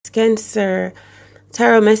Cancer.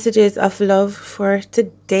 Tarot messages of love for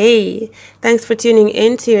today. Thanks for tuning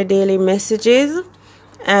in to your daily messages.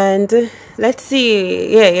 And let's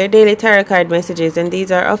see, your daily tarot card messages, and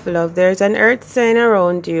these are of love. There's an earth sign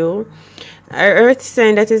around you, an earth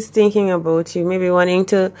sign that is thinking about you, maybe wanting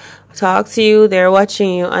to talk to you. They're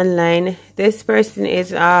watching you online. This person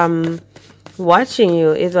is watching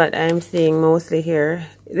you is what I'm seeing mostly here.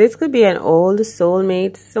 This could be an old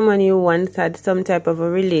soulmate, someone you once had some type of a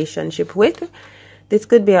relationship with. This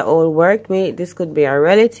could be an old workmate. This could be a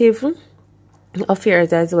relative of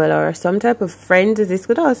yours as well, or some type of friend. This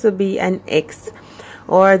could also be an ex,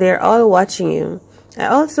 or they're all watching you. I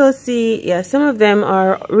also see, some of them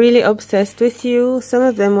are really obsessed with you, some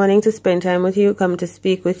of them wanting to spend time with you, come to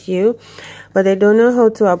speak with you, but they don't know how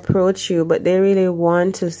to approach you, but they really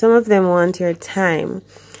want to. Some of them want your time.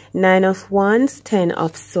 9 of Wands, 10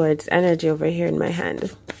 of Swords energy over here in my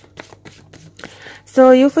hand.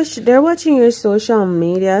 So they're watching your social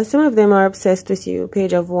media. Some of them are obsessed with you.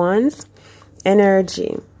 Page of Wands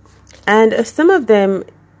energy, and some of them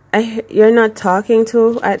you're not talking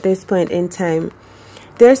to at this point in time.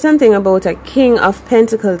 There's something about a King of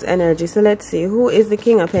Pentacles energy. So let's see, who is the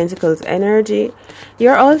King of Pentacles energy?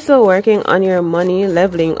 You're also working on your money,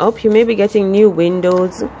 leveling up. You may be getting new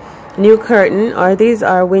windows, new curtain, or these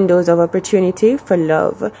are windows of opportunity for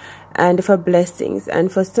love and for blessings,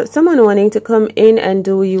 and for someone wanting to come in and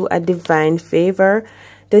do you a divine favor.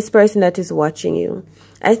 This person that is watching you,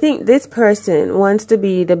 I think this person wants to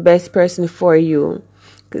be the best person for you.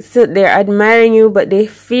 So they're admiring you, but they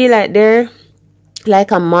feel like they're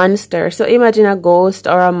like a monster. So imagine a ghost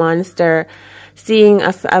or a monster seeing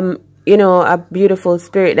a beautiful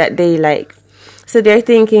spirit that they like. So they're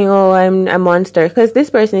thinking, oh, I'm a monster, because this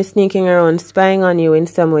person is sneaking around, spying on you in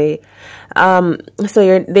some way. So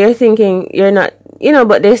they're thinking you're not,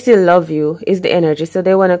 but they still love you is the energy. So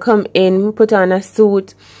they want to come in, put on a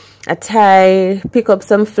suit, a tie, pick up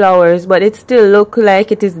some flowers, but it still look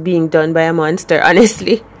like it is being done by a monster.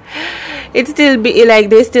 Honestly, it still be like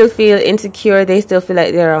they still feel insecure. They still feel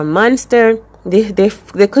like they're a monster.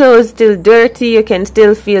 The clothes still dirty. You can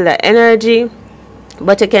still feel the energy,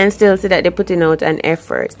 but you can still see that they're putting out an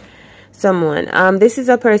effort. Someone, this is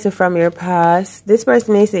a person from your past. This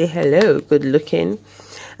person may say hello, good looking.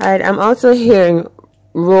 All right, I'm also hearing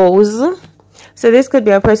Rose. So this could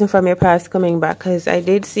be a person from your past coming back, because I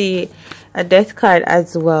did see a death card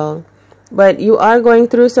as well. But you are going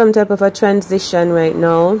through some type of a transition right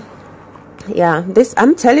now. Yeah,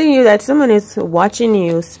 I'm telling you that someone is watching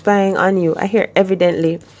you, spying on you. I hear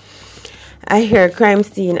evidently. I hear crime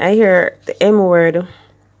scene. I hear the M word.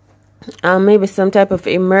 Maybe some type of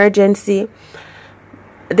emergency.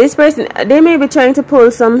 This person, they may be trying to pull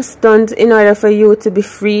some stunt in order for you to be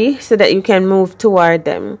free so that you can move toward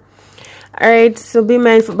them. Alright, so be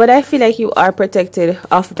mindful, but I feel like you are protected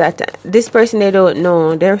of that. This person, they don't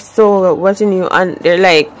know. They're so watching you, and they're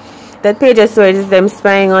like, that Page of Swords is them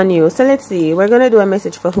spying on you. So let's see, we're going to do a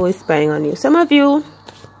message for who is spying on you. Some of you,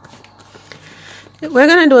 we're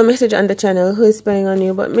going to do a message on the channel who is spying on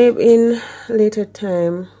you, but maybe in later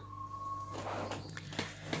time.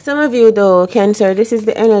 Some of you though, Cancer, this is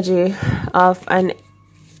the energy of the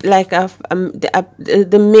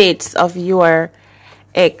mates of your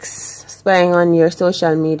ex spying on your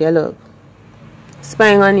social media. Look,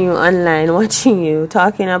 spying on you online, watching you,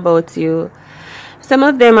 talking about you. Some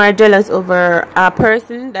of them are jealous over a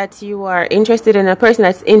person that you are interested in, a person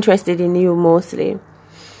that's interested in you mostly.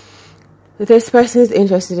 This person is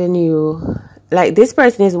interested in you. Like, this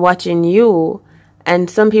person is watching you, and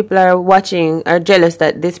some people are jealous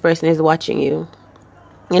that this person is watching you.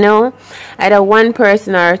 Either one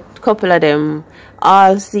person or a couple of them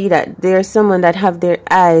all see that there's someone that have their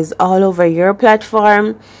eyes all over your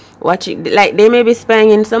platform, watching. Like, they may be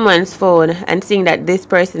spying in someone's phone and seeing that this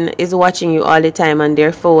person is watching you all the time on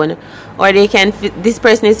their phone, or this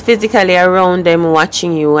person is physically around them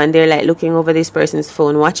watching you, and they're like looking over this person's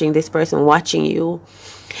phone, watching this person watching you,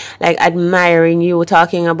 like admiring you,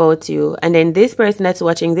 talking about you. And then this person that's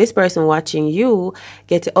watching this person watching you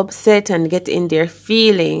get upset and get in their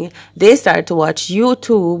feeling. They start to watch you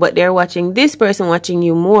too, but they're watching this person watching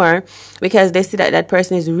you more because they see that that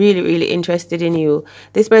person is really, really interested in you.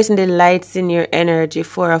 This person delights in your energy.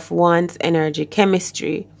 4 of Wands energy,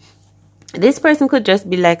 chemistry. This person could just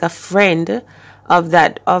be like a friend of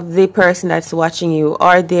the person that's watching you,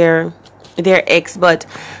 or their ex, but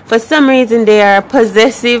for some reason they are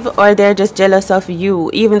possessive, or they're just jealous of you.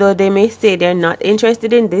 Even though they may say they're not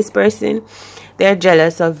interested in this person, they're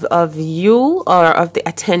jealous of you, or of the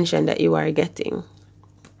attention that you are getting.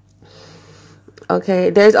 Okay,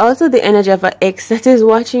 there's also the energy of an ex that is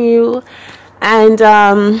watching you. And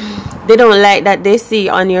they don't like that they see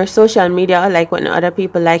on your social media, like when other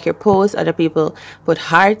people like your post, other people put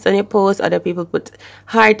hearts on your post, other people put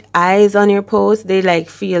heart eyes on your post. They like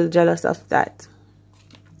feel jealous of that.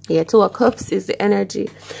 Yeah, Two of Cups is the energy,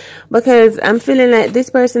 because I'm feeling like this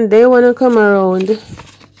person, they want to come around.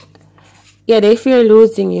 Yeah, they fear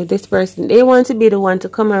losing you. This person, they want to be the one to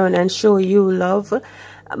come around and show you love.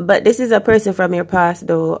 But this is a person from your past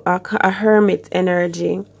though, a hermit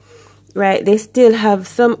energy, right? They still have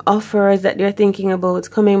some offers that they're thinking about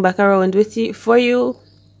coming back around with you, for you,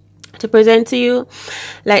 to present to you.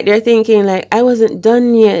 Like they're thinking like, I wasn't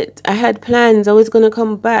done yet, I had plans, I was gonna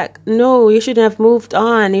come back. No, you shouldn't have moved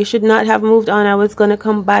on. You should not have moved on. I was gonna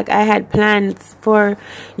come back. I had plans for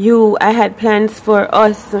you, I had plans for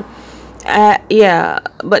us. Yeah,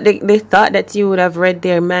 but they thought that you would have read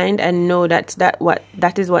their mind and know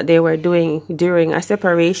that is what they were doing during a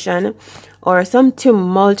separation or some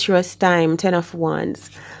tumultuous time. 10 of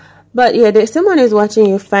Wands. But yeah, someone is watching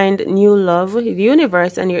you find new love. The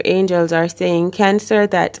universe and your angels are saying, Cancer,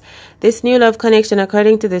 that this new love connection,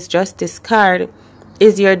 according to this Justice card,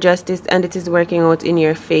 is your justice and it is working out in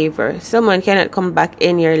your favor. Someone cannot come back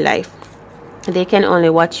in your life. They can only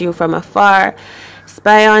watch you from afar,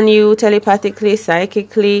 spy on you telepathically,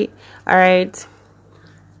 psychically. All right.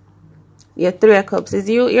 Your Three of Cups is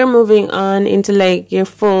you're moving on into like your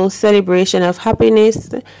full celebration of happiness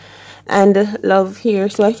and love here.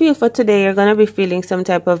 So I feel for today you're gonna be feeling some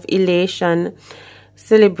type of elation,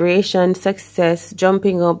 celebration, success,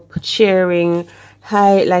 jumping up, cheering,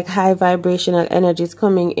 high vibrational energies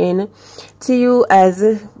coming in to you,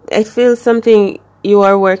 as I feel something you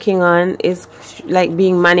are working on is like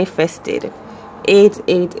being manifested.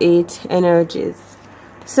 888 energies,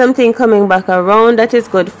 something coming back around that is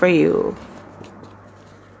good for you.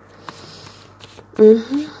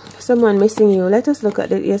 Someone missing you. Let us look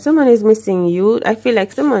at it. Yeah, someone is missing you. I feel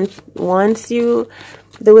like someone wants you.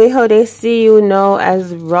 The way how they see you now,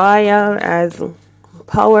 as royal, as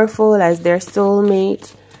powerful, as their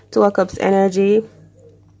soulmate. Two of Cups energy.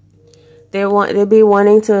 They'll be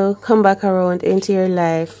wanting to come back around into your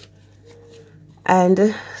life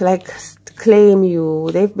and like claim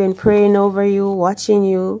you. They've been praying over you, watching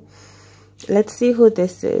you. Let's see who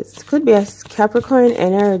this is. Could be a Capricorn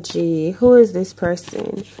energy. Who is this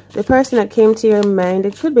person? The person that came to your mind.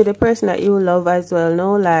 It could be the person that you love as well.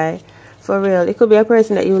 No lie. For real. It could be a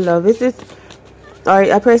person that you love. Is this, or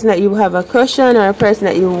a person that you have a crush on, or a person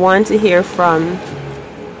that you want to hear from?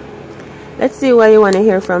 Let's see why you want to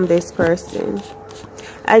hear from this person.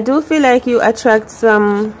 I do feel like you attract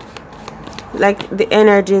some, like the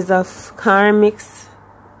energies of karmics.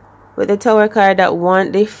 With the Tower card, that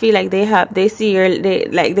they feel like they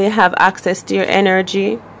have access to your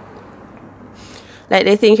energy. Like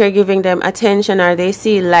they think you're giving them attention, or they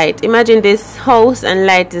see light. Imagine this house and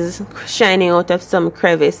light is shining out of some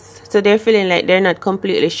crevice. So they're feeling like they're not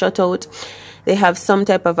completely shut out. They have some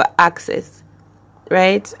type of access,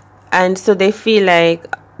 right? And so they feel like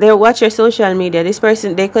they watch your social media. This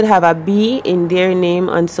person, they could have a B in their name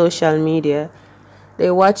on social media. They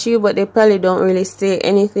watch you, but they probably don't really say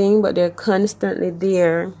anything, but they're constantly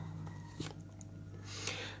there.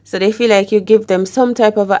 So they feel like you give them some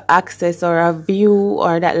type of access or a view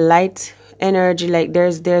or that light energy. Like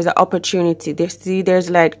there's an opportunity. There's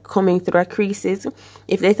light coming through creases.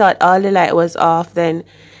 If they thought all the light was off, then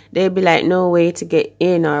they'd be like, no way to get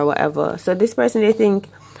in or whatever. So this person, they think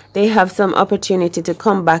they have some opportunity to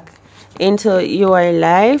come back into your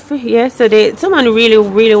life. Yeah, so someone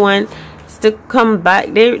really wants to come back.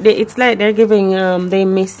 It's like they're giving they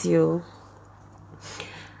miss you,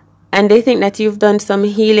 and they think that you've done some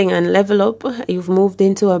healing and level up. You've moved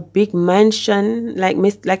into a big mansion,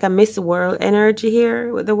 like a Miss World energy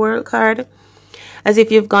here with the World card, as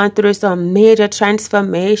if you've gone through some major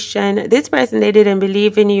transformation. This person, they didn't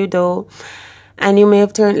believe in you though, and you may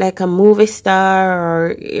have turned like a movie star,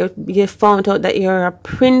 or you found out that you're a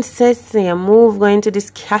princess and you going to this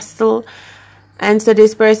castle. And so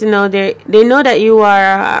this person now, they know that you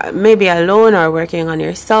are maybe alone or working on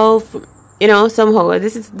yourself, you know, somehow.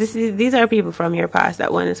 These are people from your past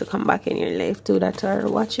that wanted to come back in your life too, that are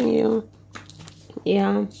watching you.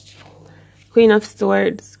 Yeah. Queen of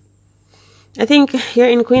Swords. I think you're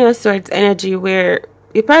in Queen of Swords energy, where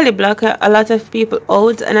you probably block a lot of people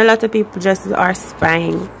out, and a lot of people just are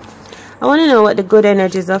spying. I want to know what the good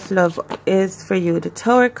energies of love is for you. The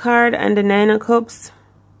Tower card and the Nine of Cups.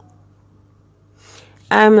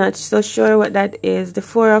 I'm not so sure what that is. The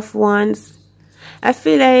Four of Wands. I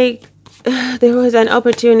feel like there was an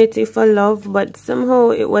opportunity for love, but somehow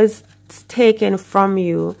it was taken from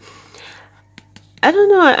you. I don't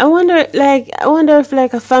know. I wonder if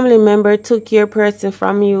like a family member took your person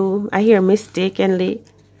from you. I hear mistakenly.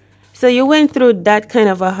 So you went through that kind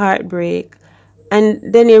of a heartbreak,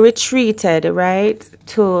 and then you retreated, right,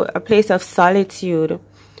 to a place of solitude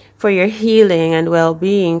for your healing and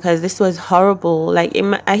well-being, because this was horrible. Like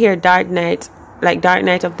I hear dark night, like dark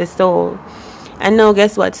night of the soul. And now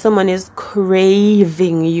guess what? Someone is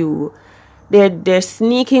craving you. They're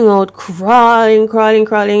sneaking out, crawling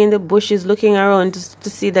in the bushes, looking around to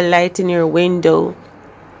see the light in your window,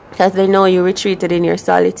 because they know you retreated in your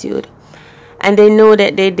solitude. And they know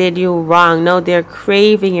that they did you wrong. Now they're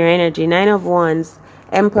craving your energy. 9 of Wands,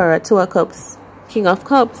 Emperor, 2 of Cups, King of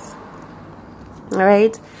Cups.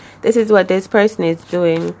 Alright? This is what this person is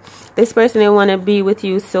doing. This person, they want to be with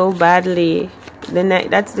you so badly.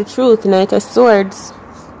 That's the truth. Knight of Swords.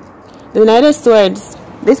 The Knight of Swords.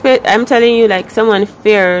 I'm telling you, like, someone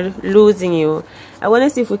feared losing you. I want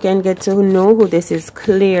to see if we can get to know who this is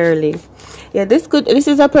clearly. Yeah, this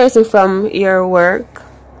is a person from your work.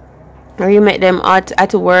 Or you met them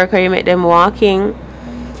at work, or you met them walking.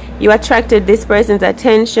 You attracted this person's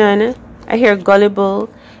attention. I hear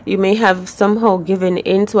gullible. You may have somehow given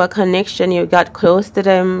into a connection. You got close to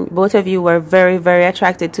them. Both of you were very, very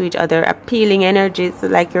attracted to each other. Appealing energies,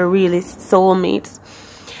 like you're really soulmates.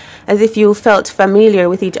 As if you felt familiar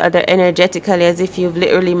with each other energetically, as if you've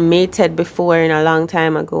literally mated before in a long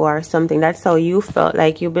time ago or something. That's how you felt,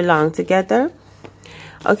 like you belong together.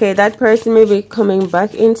 Okay, that person may be coming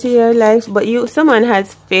back into your life, but someone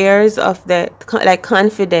has fears of like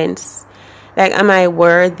confidence. Like, am I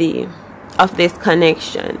worthy of this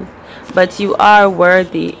connection? But you are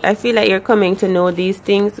worthy. I feel like you're coming to know these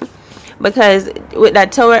things, because with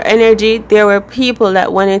that Tower energy, there were people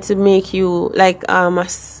that wanted to make you like a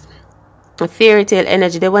fairy tale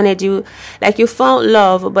energy. They wanted you, like, you found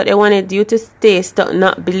love, but they wanted you to stay stuck,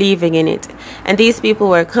 not believing in it. And these people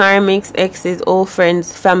were karmics, exes, old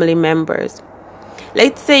friends, family members.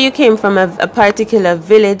 Let's say you came from a particular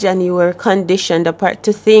village and you were conditioned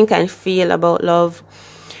to think and feel about love,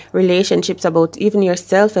 relationships, about even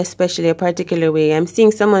yourself, especially a particular way. I'm seeing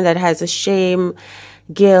someone that has a shame,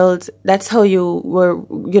 guilt. That's how you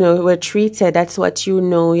were treated. That's what you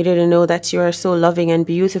know. You didn't know that you are so loving and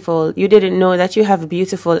beautiful. You didn't know that you have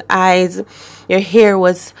beautiful eyes. Your hair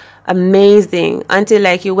was amazing until,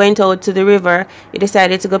 like, you went out to the river. You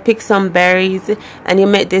decided to go pick some berries, and you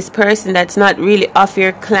met this person that's not really of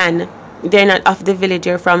your clan. They're not of the village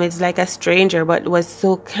you're from. It's like a stranger, but was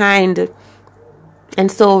so kind and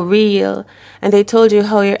so real, and they told you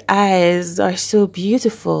how your eyes are so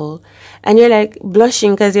beautiful, and you're like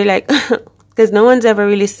blushing because you're like because no one's ever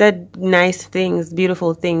really said nice things,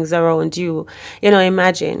 beautiful things around you,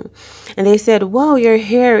 imagine. And they said, wow, your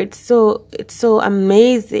hair, it's so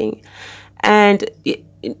amazing. And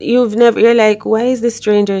you're like, why is this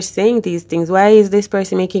stranger saying these things? Why is this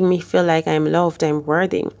person making me feel like I'm loved, I'm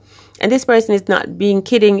worthy? And this person is not being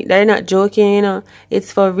kidding. They're not joking,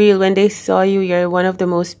 It's for real. When they saw you, you're one of the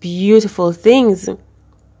most beautiful things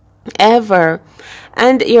ever.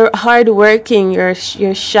 And you're hardworking, you're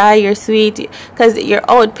shy, you're sweet, because you're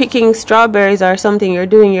out picking strawberries or something. You're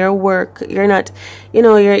doing your work. You're not,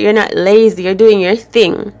 you're not lazy. You're doing your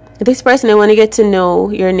thing. This person, I want to get to know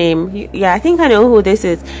your name. Yeah, I think I know who this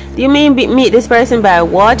is. You may meet this person by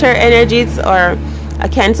water energies, or a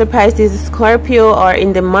Cancer, Pisces, Scorpio, or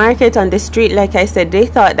in the market, on the street. Like I said, they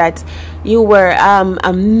thought that you were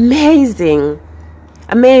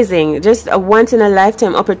amazing, just a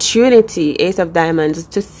once-in-a-lifetime opportunity. Ace of Diamonds,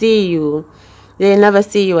 to see you. They'll never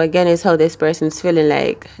see you again, is how this person's feeling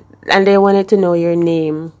like. And they wanted to know your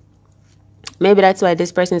name. Maybe that's why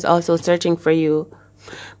this person is also searching for you.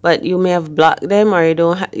 But you may have blocked them, or you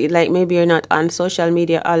don't like, maybe you're not on social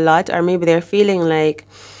media a lot, or maybe they're feeling like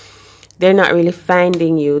they're not really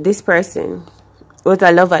finding you. This person was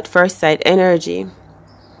a love at first sight energy.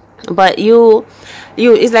 But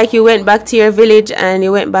it's like you went back to your village, and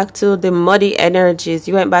you went back to the muddy energies.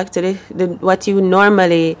 You went back to the what you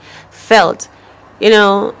normally felt,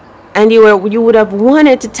 and you would have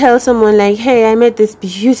wanted to tell someone like, hey, I met this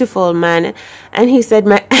beautiful man, and he said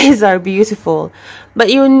my eyes are beautiful. But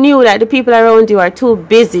you knew that the people around you are too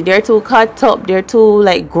busy. They're too caught up. They're too,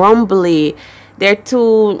 like, grumbly. They're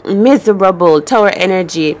too miserable, Tower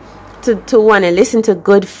energy, to want to listen to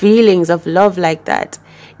good feelings of love like that.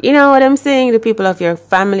 You know what I'm saying? The people of your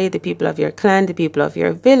family, the people of your clan, the people of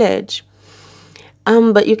your village.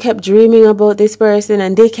 But you kept dreaming about this person,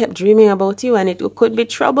 and they kept dreaming about you, and it could be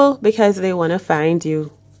trouble, because they want to find you.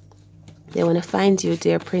 They want to find you,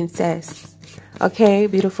 dear princess. Okay,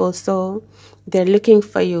 beautiful soul. They're looking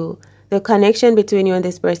for you. The connection between you and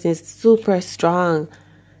this person is super strong.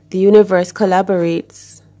 The universe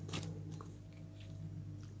collaborates.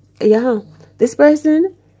 Yeah, this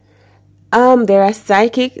person, they're a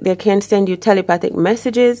psychic. They can send you telepathic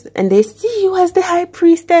messages, and they see you as the high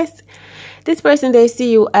priestess. This person, they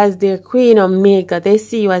see you as their queen omega. They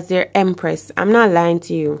see you as their empress. I'm not lying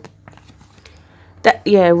to you. That,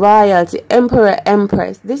 yeah, royalty, emperor,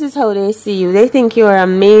 empress. This is how they see you. They think you're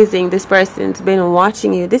amazing. This person's been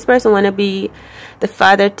watching you. This person want to be the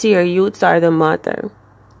father to your youths or the mother.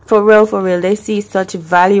 For real, they see such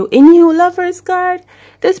value in you, lovers card.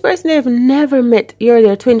 This person they've never met. You're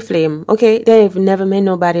their twin flame, okay? They've never met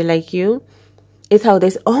nobody like you. It's how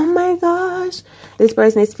this, oh my gosh, this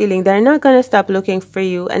person is feeling. They're not going to stop looking for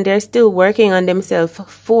you, and they're still working on themselves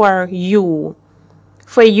for you.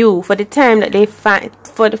 For you, for the time that they find,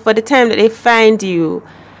 for the time that they find you,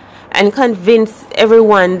 and convince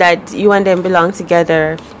everyone that you and them belong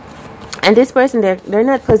together. And this person, they're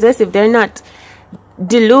not possessive, they're not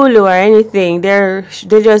delulu or anything.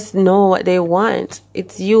 They just know what they want.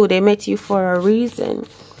 It's you. They met you for a reason.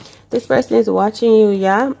 This person is watching you,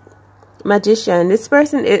 yeah. Magician. This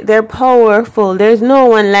person, they're powerful. There's no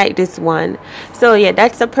one like this one. So yeah,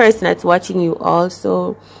 that's a person that's watching you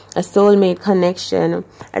also. A soulmate connection,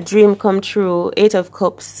 a dream come true. 8 of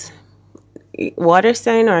Cups, water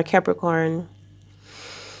sign or a Capricorn.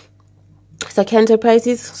 So Cancer,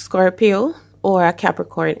 Pisces, Scorpio, or a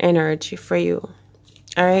Capricorn energy for you.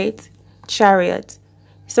 All right. Chariot.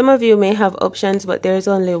 Some of you may have options, but there's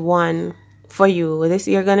only one for you. This,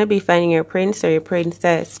 you're gonna be finding your prince or your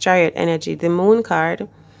princess. Chariot energy. The Moon card.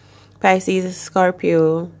 Pisces,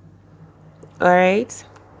 Scorpio. All right.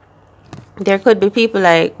 There could be people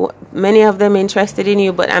like, many of them interested in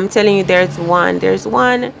you, but I'm telling you, there's one.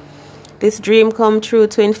 This dream come true,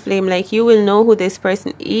 twin flame. Like, you will know who this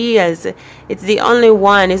person is. It's the only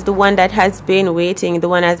one. It's the one that has been waiting, the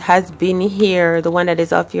one that has been here, the one that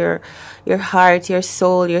is of your heart, your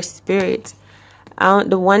soul, your spirit.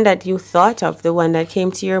 The one that you thought of, the one that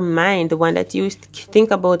came to your mind, the one that you think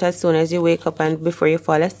about as soon as you wake up and before you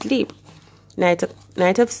fall asleep. Knight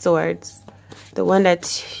of Swords. The one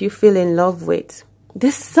that you feel in love with. The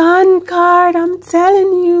Sun card, I'm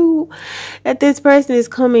telling you that this person is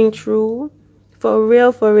coming true. For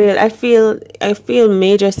real, for real. I feel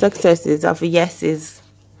major successes of yeses.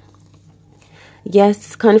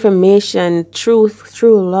 Yes, confirmation, truth,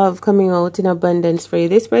 true love coming out in abundance for you.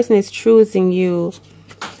 This person is choosing you.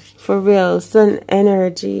 For real, Sun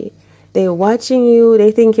energy. They're watching you.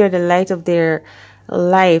 They think you're the light of their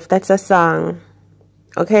life. That's a song.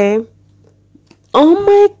 Okay? Oh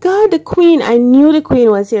my God, the Queen. I knew the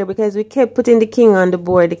Queen was here because we kept putting the King on the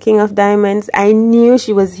board. The King of Diamonds. I knew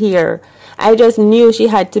she was here. I just knew she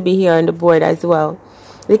had to be here on the board as well.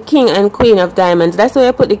 The King and Queen of Diamonds. That's why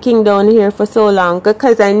I put the King down here for so long.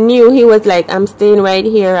 Because I knew he was like, I'm staying right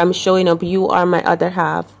here. I'm showing up. You are my other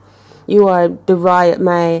half. You are the royal,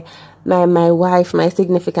 my wife, my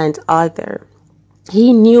significant other.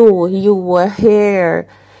 He knew you were here.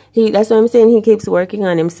 That's what I'm saying. He keeps working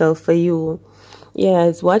on himself for you. Yeah,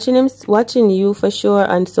 he's watching you for sure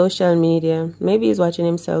on social media. Maybe he's watching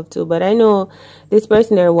himself too, but I know this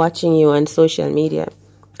person, they're watching you on social media,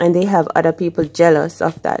 and they have other people jealous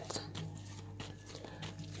of that.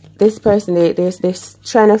 This person, they're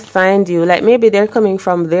trying to find you. Like, maybe they're coming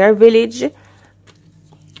from their village,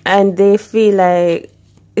 and they feel like,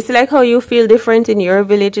 it's like how you feel different in your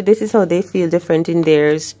village. This is how they feel different in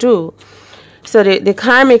theirs too. So the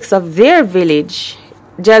karmics of their village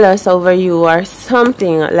jealous over you or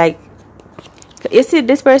something. Like, you see,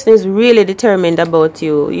 this person is really determined about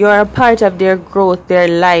you. You're a part of their growth, their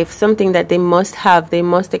life, something that they must have, they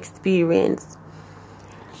must experience.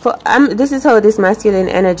 This is how this masculine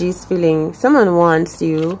energy is feeling. Someone wants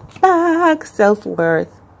you back.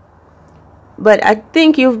 Self-worth. But I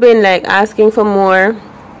think you've been like asking for more,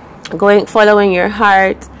 following your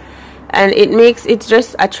heart. And it's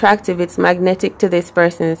just attractive. It's magnetic to this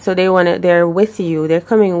person. So they're with you. They're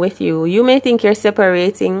coming with you. You may think you're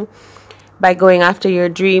separating by going after your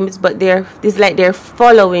dreams, but it's like they're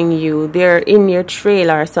following you. They're in your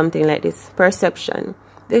trail or something like this. Perception.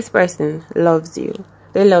 This person loves you.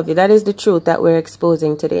 They love you. That is the truth that we're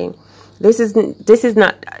exposing today. This is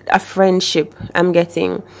not a friendship I'm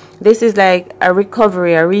getting. This is like a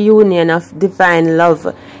recovery, a reunion of divine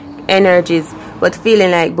love energies, but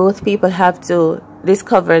feeling like both people have to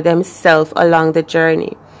discover themselves along the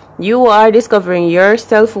journey. You are discovering your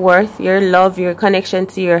self-worth, your love, your connection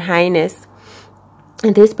to your highness,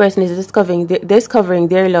 and this person is discovering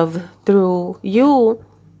their love through you.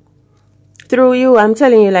 I'm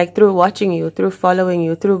telling you, like, through watching you, through following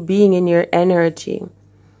you, through being in your energy.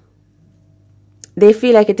 They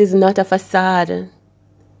feel like it is not a facade.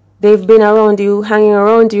 They've been around you, hanging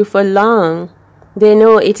around you for long. They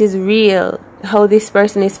know it is real. How this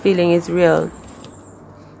person is feeling is real.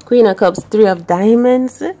 Queen of Cups, Three of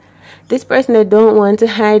Diamonds. This person, they don't want to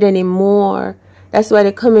hide anymore. That's why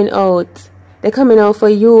they're coming out. They're coming out for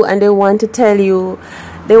you, and they want to tell you.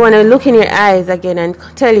 They want to look in your eyes again and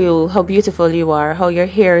tell you how beautiful you are, how your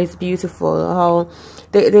hair is beautiful, how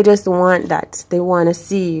they just want that. They want to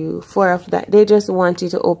see you. Four of that. They just want you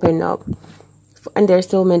to open up. And there's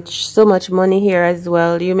so much money here as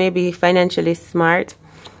well. You may be financially smart,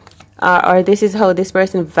 or this is how this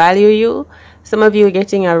person value you. Some of you are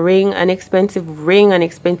getting a ring, an expensive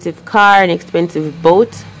car, an expensive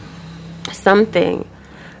boat, something,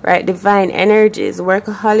 right? Divine energies,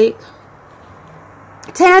 workaholic.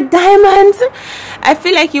 10 of Diamonds. I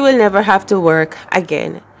feel like you will never have to work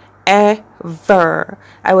again, ever.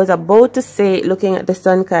 I was about to say, looking at the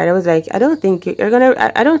Sun card, I was like, I don't think you're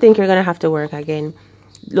gonna have to work again.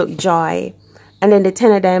 Look, joy. And then the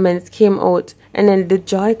 10 of Diamonds came out, and then the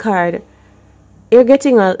joy card. You're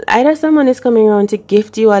getting either someone is coming around to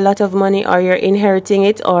gift you a lot of money, or you're inheriting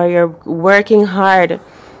it, or you're working hard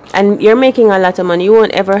and you're making a lot of money. You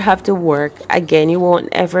won't ever have to work again. You won't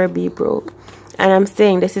ever be broke. And I'm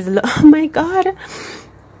saying this is, oh my God,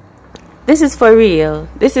 this is for real.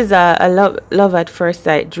 This is a love at first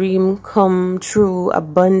sight, dream come true,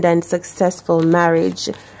 abundant, successful marriage,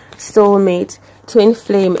 soulmate, twin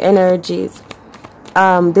flame energies,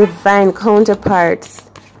 divine counterparts,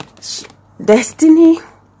 destiny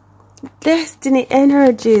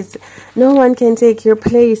energies. No one can take your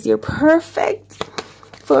place. You're perfect,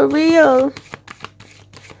 for real.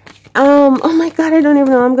 Oh my God, I don't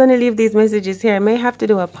even know. I'm gonna leave these messages here. I may have to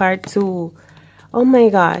do a part 2. Oh my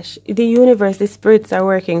gosh, the universe, the spirits are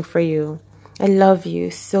working for you. I love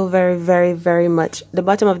you so very, very, very much. The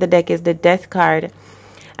bottom of the deck is the Death card,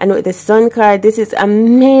 and with the Sun card, this is a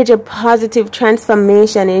major positive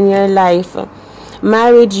transformation in your life.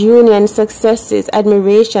 Marriage, union, successes,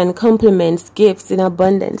 admiration, compliments, gifts in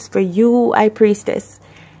abundance. For you, High Priestess.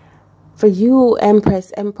 For you,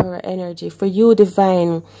 Empress, Emperor energy. For you,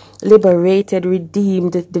 divine, liberated,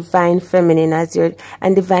 redeemed, divine feminine as your,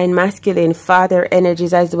 and divine masculine, father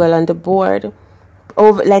energies as well on the board.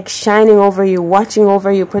 Over, like shining over you, watching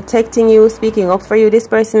over you, protecting you, speaking up for you. This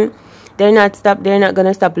person, they're not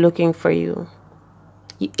gonna stop looking for you.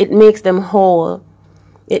 It makes them whole.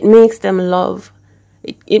 It makes them love.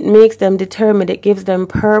 It makes them determined. It gives them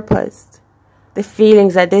purpose. The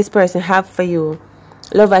feelings that this person have for you.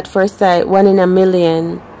 Love at first sight, 1 in a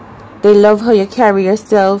million. They love how you carry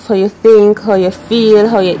yourself, how you think, how you feel,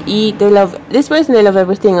 how you eat. They love this person. They love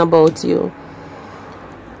everything about you.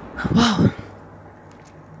 Wow.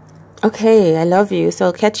 Okay, I love you. So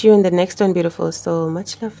I'll catch you in the next one, beautiful soul.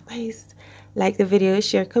 Much love, guys. Like the video,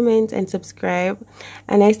 share, comment, and subscribe.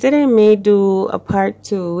 And I said I may do a part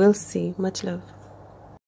 2. We'll see. Much love.